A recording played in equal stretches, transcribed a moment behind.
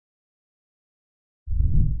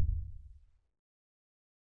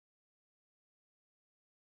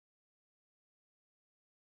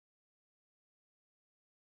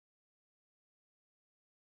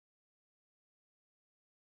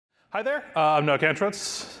Hi there, I'm Noah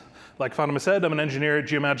Kantrowitz. Like Fatima said, I'm an engineer at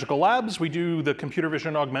Geomagical Labs. We do the computer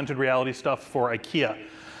vision augmented reality stuff for IKEA.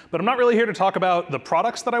 But I'm not really here to talk about the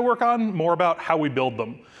products that I work on, more about how we build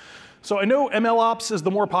them. So I know MLOps is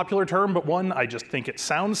the more popular term, but one, I just think it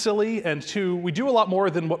sounds silly, and two, we do a lot more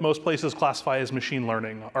than what most places classify as machine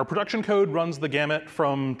learning. Our production code runs the gamut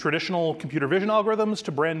from traditional computer vision algorithms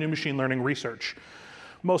to brand new machine learning research.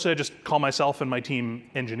 Mostly I just call myself and my team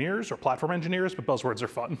engineers or platform engineers, but buzzwords are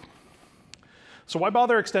fun. So why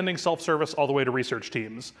bother extending self-service all the way to research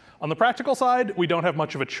teams? On the practical side, we don't have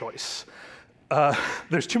much of a choice.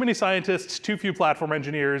 There's too many scientists, too few platform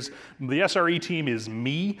engineers. The SRE team is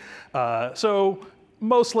me, so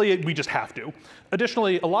mostly we just have to.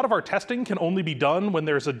 Additionally, a lot of our testing can only be done when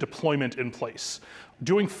there's a deployment in place.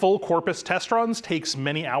 Doing full corpus test runs takes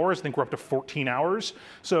many hours. I think we're up to 14 hours.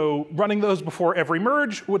 So running those before every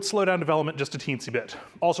merge would slow down development just a teensy bit.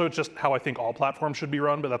 Also, it's just how I think all platforms should be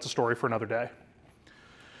run, but that's a story for another day.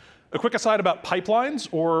 A quick aside about pipelines,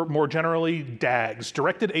 or more generally, DAGs,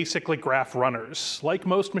 directed acyclic graph runners. Like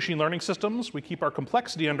most machine learning systems, we keep our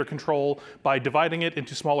complexity under control by dividing it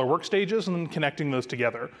into smaller work stages and then connecting those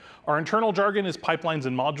together. Our internal jargon is pipelines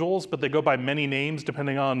and modules, but they go by many names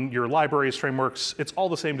depending on your libraries, frameworks. It's all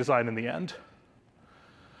the same design in the end.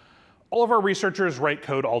 All of our researchers write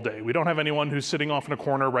code all day. We don't have anyone who's sitting off in a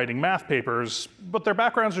corner writing math papers, but their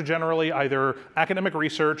backgrounds are generally either academic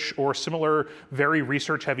research or similar very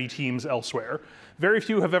research-heavy teams elsewhere. Very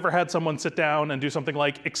few have ever had someone sit down and do something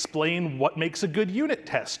like explain what makes a good unit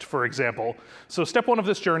test, for example. So step one of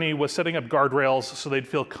this journey was setting up guardrails so they'd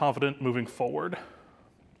feel confident moving forward.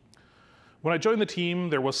 When I joined the team,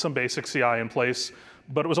 there was some basic CI in place,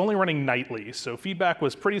 but it was only running nightly, so feedback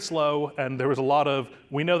was pretty slow, and there was a lot of,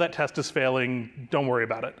 we know that test is failing, don't worry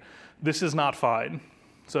about it. This is not fine.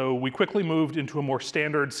 So we quickly moved into a more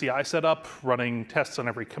standard CI setup, running tests on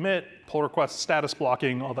every commit, pull requests, status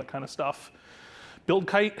blocking, all that kind of stuff.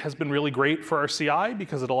 BuildKite has been really great for our CI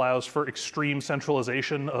because it allows for extreme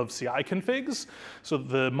centralization of CI configs, so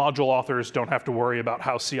the module authors don't have to worry about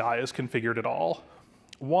how CI is configured at all.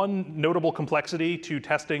 One notable complexity to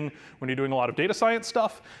testing when you're doing a lot of data science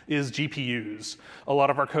stuff is GPUs. A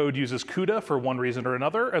lot of our code uses CUDA for one reason or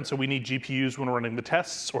another, and so we need GPUs when running the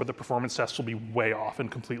tests, or the performance tests will be way off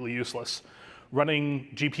and completely useless. Running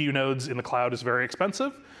GPU nodes in the cloud is very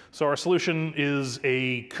expensive, so our solution is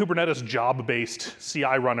a Kubernetes job-based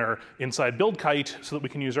CI runner inside BuildKite so that we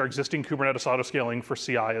can use our existing Kubernetes autoscaling for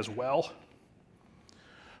CI as well.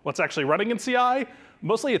 What's actually running in CI?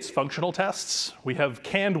 Mostly it's functional tests. We have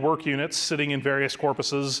canned work units sitting in various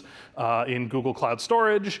corpuses in Google Cloud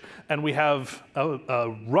Storage, and we have a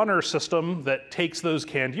runner system that takes those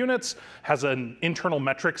canned units, has an internal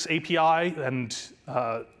metrics API, and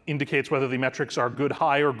indicates whether the metrics are good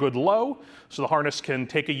high or good low. So the harness can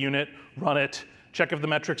take a unit, run it, check if the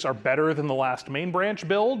metrics are better than the last main branch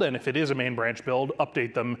build, and if it is a main branch build,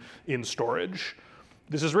 update them in storage.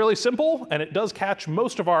 This is really simple, and it does catch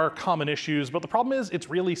most of our common issues, but the problem is it's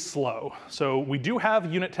really slow. So we do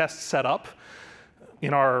have unit tests set up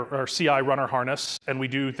in our CI runner harness, and we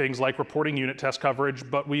do things like reporting unit test coverage,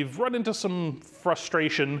 but we've run into some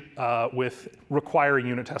frustration with requiring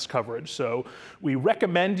unit test coverage. So we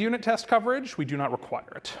recommend unit test coverage, we do not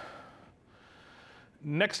require it.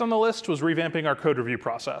 Next on the list was revamping our code review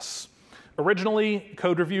process. Originally,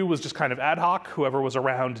 code review was just kind of ad hoc. Whoever was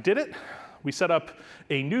around did it. We set up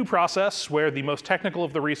a new process where the most technical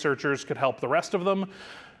of the researchers could help the rest of them,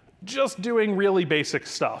 just doing really basic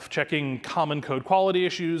stuff, checking common code quality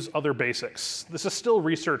issues, other basics. This is still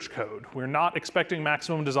research code. We're not expecting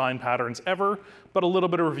maximum design patterns ever, but a little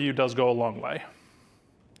bit of review does go a long way.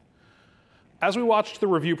 As we watched the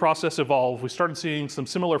review process evolve, we started seeing some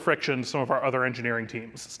similar friction to some of our other engineering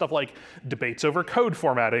teams. Stuff like debates over code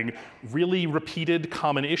formatting, really repeated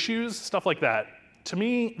common issues, stuff like that. To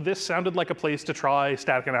me, this sounded like a place to try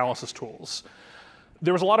static analysis tools.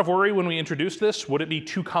 There was a lot of worry when we introduced this. Would it be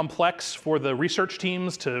too complex for the research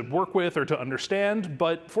teams to work with or to understand?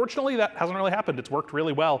 But fortunately, that hasn't really happened. It's worked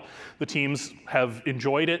really well. The teams have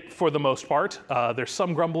enjoyed it for the most part. There's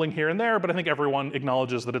some grumbling here and there, but I think everyone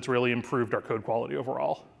acknowledges that it's really improved our code quality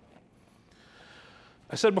overall.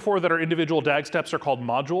 I said before that our individual DAG steps are called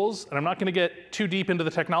modules, and I'm not going to get too deep into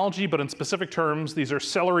the technology, but in specific terms, these are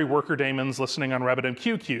celery worker daemons listening on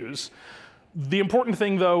RabbitMQ queues. The important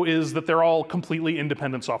thing, though, is that they're all completely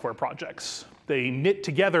independent software projects. They knit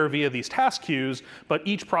together via these task queues, but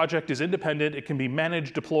each project is independent. It can be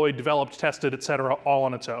managed, deployed, developed, tested, et cetera, all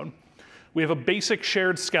on its own. We have a basic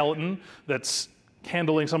shared skeleton that's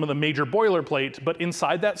handling some of the major boilerplate, but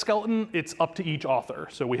inside that skeleton, it's up to each author.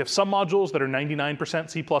 So we have some modules that are 99%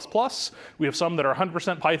 C++. We have some that are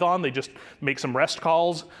 100% Python. They just make some REST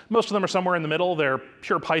calls. Most of them are somewhere in the middle. They're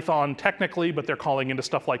pure Python technically, but they're calling into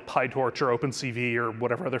stuff like PyTorch or OpenCV or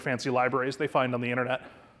whatever other fancy libraries they find on the internet.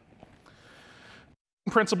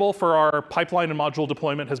 Principle for our pipeline and module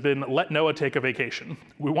deployment has been let Noah take a vacation.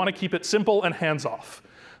 We want to keep it simple and hands-off.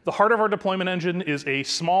 The heart of our deployment engine is a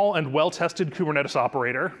small and well-tested Kubernetes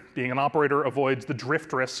operator. Being an operator avoids the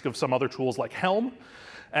drift risk of some other tools like Helm.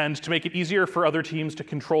 And to make it easier for other teams to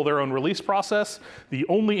control their own release process, the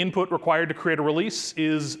only input required to create a release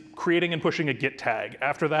is creating and pushing a Git tag.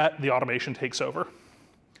 After that, the automation takes over.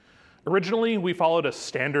 Originally, we followed a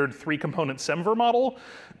standard 3-component semver model,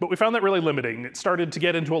 but we found that really limiting. It started to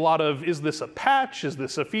get into a lot of, is this a patch? Is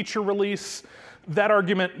this a feature release? That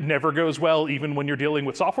argument never goes well, even when you're dealing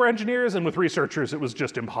with software engineers, and with researchers, it was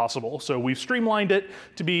just impossible. So we've streamlined it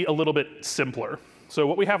to be a little bit simpler. So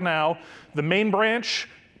what we have now, the main branch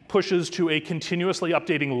pushes to a continuously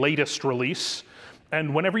updating latest release.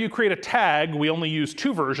 And whenever you create a tag, we only use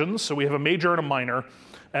 2 versions, so we have a major and a minor.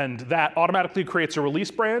 And that automatically creates a release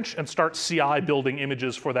branch and starts CI building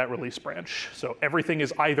images for that release branch. So everything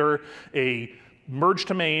is either a merge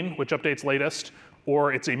to main, which updates latest,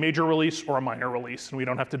 or it's a major release or a minor release, and we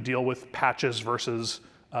don't have to deal with patches versus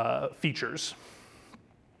features.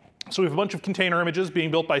 So we have a bunch of container images being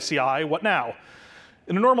built by CI. What now?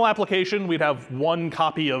 In a normal application, we'd have one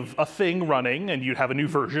copy of a thing running, and you'd have a new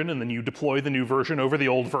version, and then you deploy the new version over the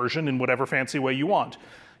old version in whatever fancy way you want.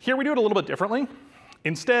 Here we do it a little bit differently.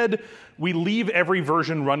 Instead, we leave every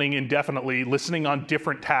version running indefinitely, listening on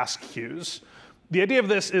different task queues. The idea of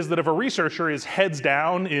this is that if a researcher is heads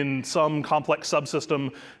down in some complex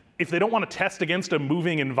subsystem, if they don't want to test against a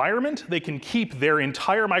moving environment, they can keep their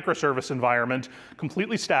entire microservice environment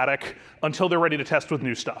completely static until they're ready to test with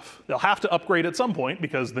new stuff. They'll have to upgrade at some point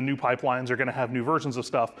because the new pipelines are going to have new versions of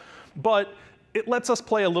stuff, but it lets us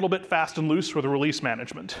play a little bit fast and loose with release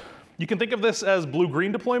management. You can think of this as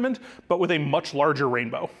blue-green deployment, but with a much larger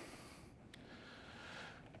rainbow.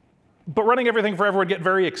 But running everything forever would get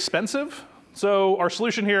very expensive. So our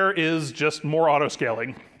solution here is just more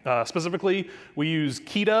auto-scaling. Specifically, we use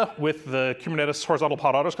Kita with the Kubernetes horizontal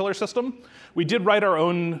pod autoscaler system. We did write our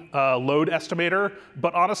own load estimator,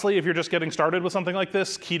 but honestly, if you're just getting started with something like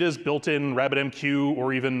this, Kita's built-in RabbitMQ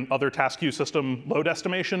or even other task queue system load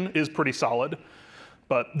estimation is pretty solid.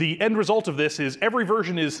 But the end result of this is every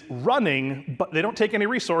version is running, but they don't take any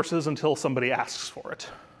resources until somebody asks for it.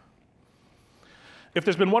 If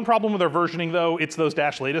there's been one problem with our versioning, though, it's those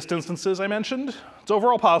 -latest instances I mentioned. It's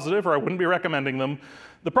overall positive, or I wouldn't be recommending them.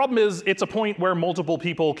 The problem is it's a point where multiple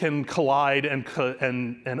people can collide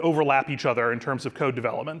and overlap each other in terms of code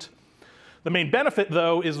development. The main benefit,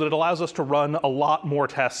 though, is that it allows us to run a lot more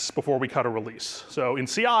tests before we cut a release. So in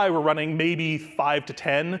CI, we're running maybe 5 to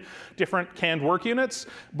 10 different canned work units.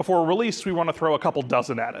 Before a release, we want to throw a couple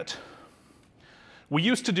dozen at it. We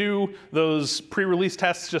used to do those pre-release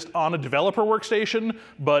tests just on a developer workstation,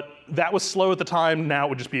 but that was slow at the time. Now it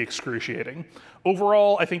would just be excruciating.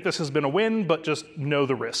 Overall, I think this has been a win, but just know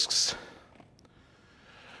the risks.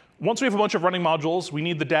 Once we have a bunch of running modules, we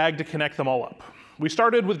need the DAG to connect them all up. We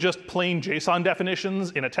started with just plain JSON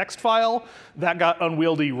definitions in a text file. That got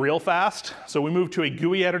unwieldy real fast, so we moved to a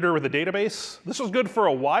GUI editor with a database. This was good for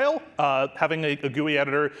a while. Having a GUI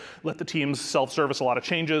editor let the teams self-service a lot of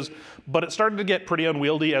changes, but it started to get pretty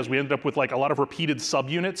unwieldy as we ended up with like a lot of repeated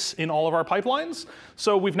subunits in all of our pipelines.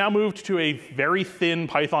 So we've now moved to a very thin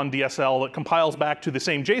Python DSL that compiles back to the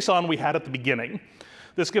same JSON we had at the beginning.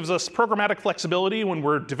 This gives us programmatic flexibility when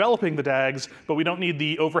we're developing the DAGs, but we don't need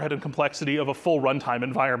the overhead and complexity of a full runtime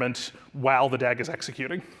environment while the DAG is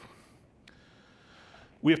executing.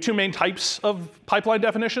 We have 2 main types of pipeline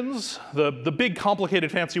definitions. The big,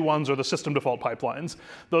 complicated, fancy ones are the system default pipelines.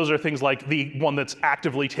 Those are things like the one that's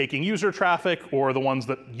actively taking user traffic, or the ones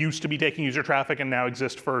that used to be taking user traffic and now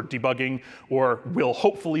exist for debugging, or will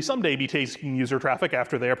hopefully someday be taking user traffic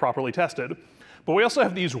after they are properly tested. But we also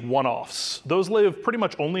have these one-offs. Those live pretty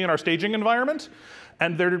much only in our staging environment,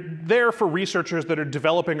 and they're there for researchers that are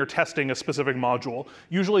developing or testing a specific module.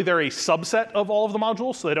 Usually they're a subset of all of the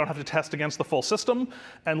modules, so they don't have to test against the full system,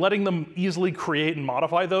 and letting them easily create and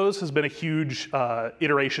modify those has been a huge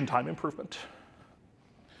iteration time improvement.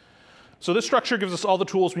 So this structure gives us all the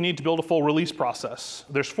tools we need to build a full release process.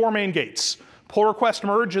 There's 4 main gates: pull request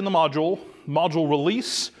merge in the module, module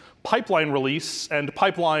release, pipeline release, and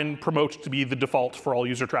pipeline promote to be the default for all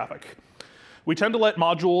user traffic. We tend to let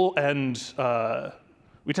module and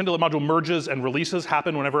We tend to let module merges and releases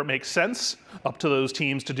happen whenever it makes sense, up to those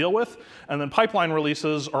teams to deal with. And then pipeline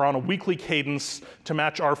releases are on a weekly cadence to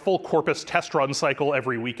match our full corpus test run cycle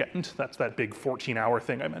every weekend. That's that big 14-hour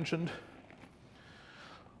thing I mentioned.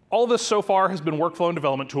 All of this so far has been workflow and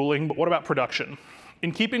development tooling, but what about production?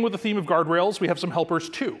 In keeping with the theme of guardrails, we have some helpers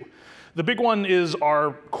too. The big one is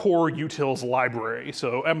our core utils library.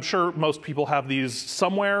 So I'm sure most people have these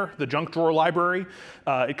somewhere, the junk drawer library.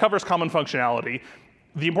 It covers common functionality.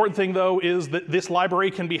 The important thing, though, is that this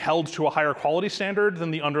library can be held to a higher quality standard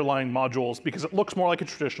than the underlying modules because it looks more like a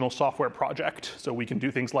traditional software project. So we can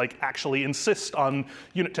do things like actually insist on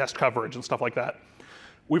unit test coverage and stuff like that.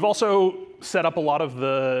 We've also set up a lot of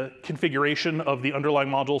the configuration of the underlying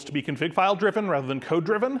modules to be config file driven rather than code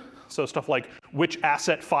driven. So stuff like which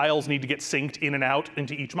asset files need to get synced in and out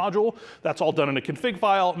into each module. That's all done in a config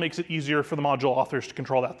file. It makes it easier for the module authors to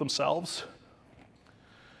control that themselves.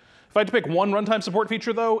 If I had to pick one runtime support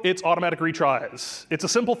feature, though, it's automatic retries. It's a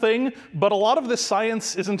simple thing, but a lot of this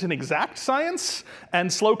science isn't an exact science, and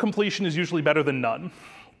slow completion is usually better than none.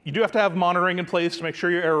 You do have to have monitoring in place to make sure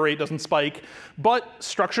your error rate doesn't spike, but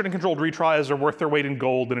structured and controlled retries are worth their weight in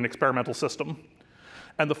gold in an experimental system.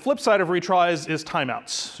 And the flip side of retries is timeouts.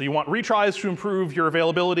 So you want retries to improve your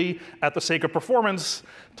availability at the sake of performance.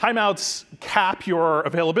 Timeouts cap your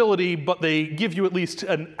availability, but they give you at least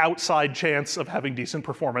an outside chance of having decent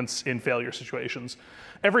performance in failure situations.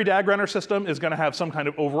 Every DAG runner system is going to have some kind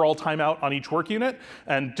of overall timeout on each work unit,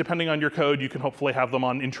 and depending on your code, you can hopefully have them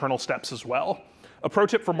on internal steps as well. A pro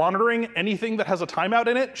tip for monitoring, anything that has a timeout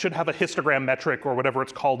in it should have a histogram metric or whatever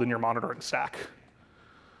it's called in your monitoring stack.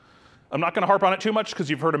 I'm not going to harp on it too much because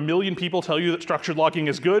you've heard a million people tell you that structured logging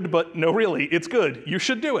is good, but no, really, it's good. You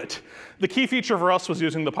should do it. The key feature for us was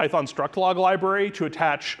using the Python struct log library to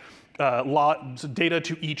attach data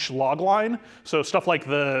to each log line. So stuff like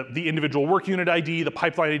the individual work unit ID, the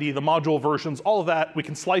pipeline ID, the module versions, all of that, we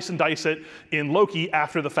can slice and dice it in Loki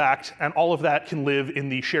after the fact, and all of that can live in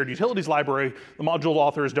the shared utilities library. The module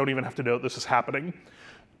authors don't even have to know this is happening.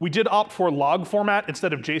 We did opt for log format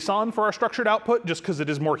instead of JSON for our structured output, just because it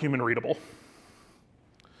is more human readable.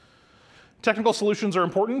 Technical solutions are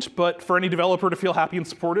important, but for any developer to feel happy and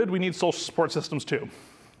supported, we need social support systems too.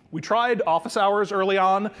 We tried office hours early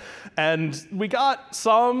on, and we got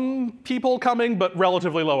some people coming, but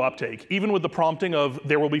relatively low uptake. Even with the prompting of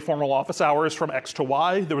there will be formal office hours from X to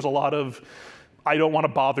Y, there was a lot of I don't want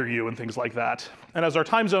to bother you and things like that. And as our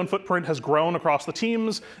time zone footprint has grown across the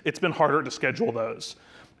teams, it's been harder to schedule those.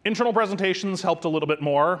 Internal presentations helped a little bit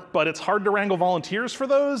more, but it's hard to wrangle volunteers for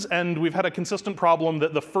those, and we've had a consistent problem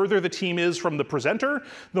that the further the team is from the presenter,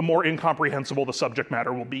 the more incomprehensible the subject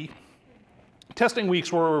matter will be. Testing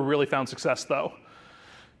weeks were where we really found success, though.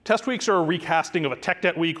 Test weeks are a recasting of a tech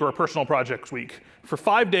debt week or a personal projects week. For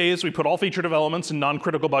 5 days, we put all feature developments and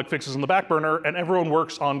non-critical bug fixes in the back burner, and everyone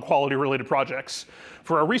works on quality-related projects.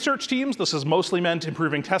 For our research teams, this has mostly meant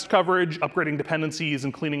improving test coverage, upgrading dependencies,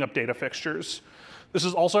 and cleaning up data fixtures. This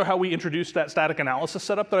is also how we introduced that static analysis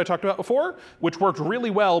setup that I talked about before, which worked really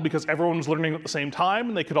well because everyone was learning at the same time,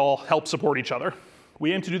 and they could all help support each other.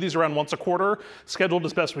 We aim to do these around once a quarter, scheduled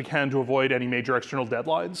as best we can to avoid any major external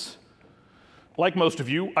deadlines. Like most of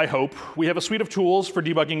you, I hope, we have a suite of tools for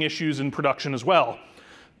debugging issues in production as well.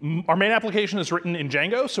 Our main application is written in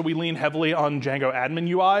Django, so we lean heavily on Django admin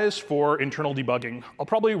UIs for internal debugging. I'll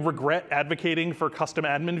probably regret advocating for custom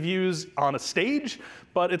admin views on a stage,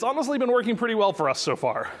 but it's honestly been working pretty well for us so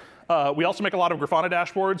far. We also make a lot of Grafana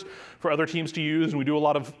dashboards for other teams to use, and we do a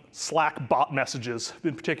lot of Slack bot messages.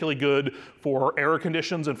 Been particularly good for error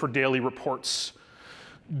conditions and for daily reports.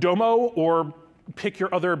 Domo, or pick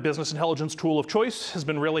your other business intelligence tool of choice, has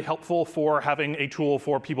been really helpful for having a tool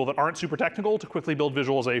for people that aren't super technical to quickly build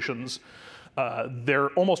visualizations. They're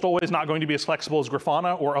almost always not going to be as flexible as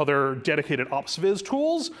Grafana or other dedicated OpsViz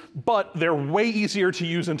tools, but they're way easier to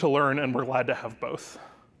use and to learn, and we're glad to have both.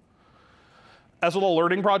 As with all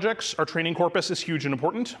learning projects, our training corpus is huge and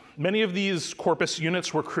important. Many of these corpus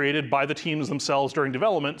units were created by the teams themselves during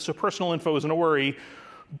development, so personal info isn't a worry.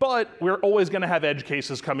 But we're always going to have edge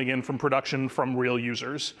cases coming in from production from real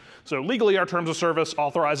users. So legally, our terms of service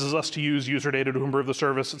authorizes us to use user data to improve the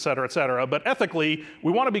service, et cetera, but ethically,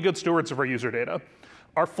 we want to be good stewards of our user data.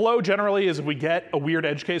 Our flow generally is if we get a weird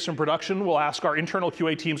edge case from production, we'll ask our internal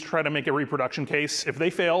QA teams to try to make a reproduction case. If they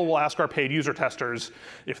fail, we'll ask our paid user testers.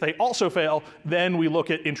 If they also fail, then we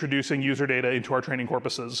look at introducing user data into our training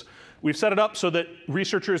corpuses. We've set it up so that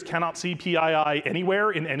researchers cannot see PII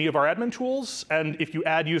anywhere in any of our admin tools, and if you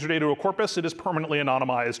add user data to a corpus, it is permanently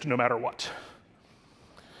anonymized no matter what.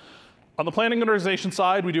 On the planning and organization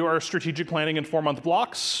side, we do our strategic planning in 4-month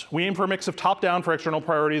blocks. We aim for a mix of top-down for external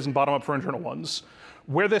priorities and bottom-up for internal ones.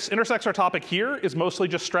 Where this intersects our topic here is mostly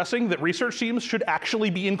just stressing that research teams should actually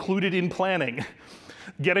be included in planning.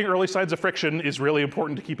 Getting early signs of friction is really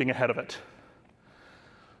important to keeping ahead of it.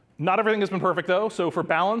 Not everything has been perfect though, so for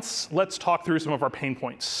balance, let's talk through some of our pain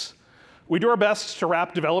points. We do our best to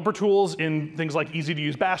wrap developer tools in things like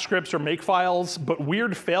easy-to-use bash scripts or makefiles, but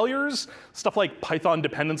weird failures, stuff like Python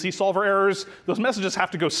dependency solver errors, those messages have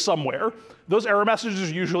to go somewhere. Those error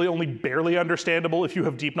messages are usually only barely understandable if you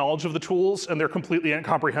have deep knowledge of the tools, and they're completely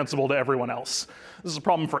incomprehensible to everyone else. This is a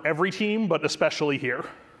problem for every team, but especially here.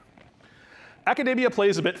 Academia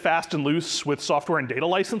plays a bit fast and loose with software and data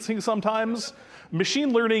licensing sometimes.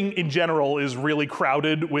 Machine learning in general is really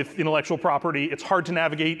crowded with intellectual property. It's hard to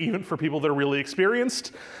navigate even for people that are really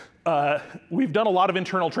experienced. We've done a lot of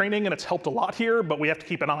internal training and it's helped a lot here, but we have to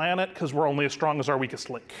keep an eye on it because we're only as strong as our weakest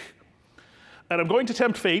link. And I'm going to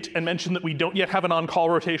tempt fate and mention that we don't yet have an on-call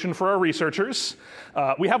rotation for our researchers.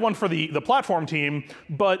 We have one for the platform team,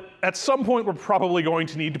 but at some point we're probably going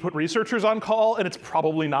to need to put researchers on call, and it's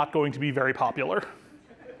probably not going to be very popular.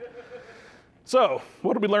 So,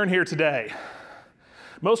 what did we learn here today?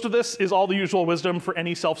 Most of this is all the usual wisdom for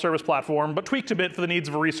any self-service platform, but tweaked a bit for the needs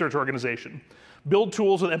of a research organization. Build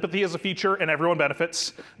tools with empathy as a feature and everyone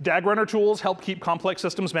benefits. DAG runner tools help keep complex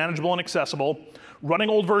systems manageable and accessible. Running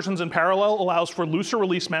old versions in parallel allows for looser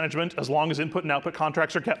release management as long as input and output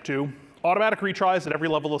contracts are kept to. Automatic retries at every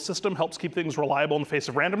level of the system helps keep things reliable in the face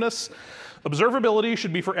of randomness. Observability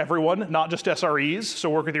should be for everyone, not just SREs,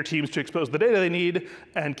 so work with your teams to expose the data they need,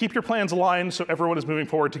 and keep your plans aligned so everyone is moving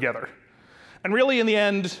forward together. And really, in the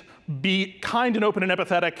end, be kind and open and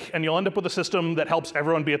empathetic, and you'll end up with a system that helps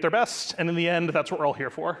everyone be at their best, and in the end, that's what we're all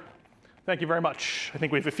here for. Thank you very much. I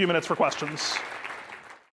think we have a few minutes for questions.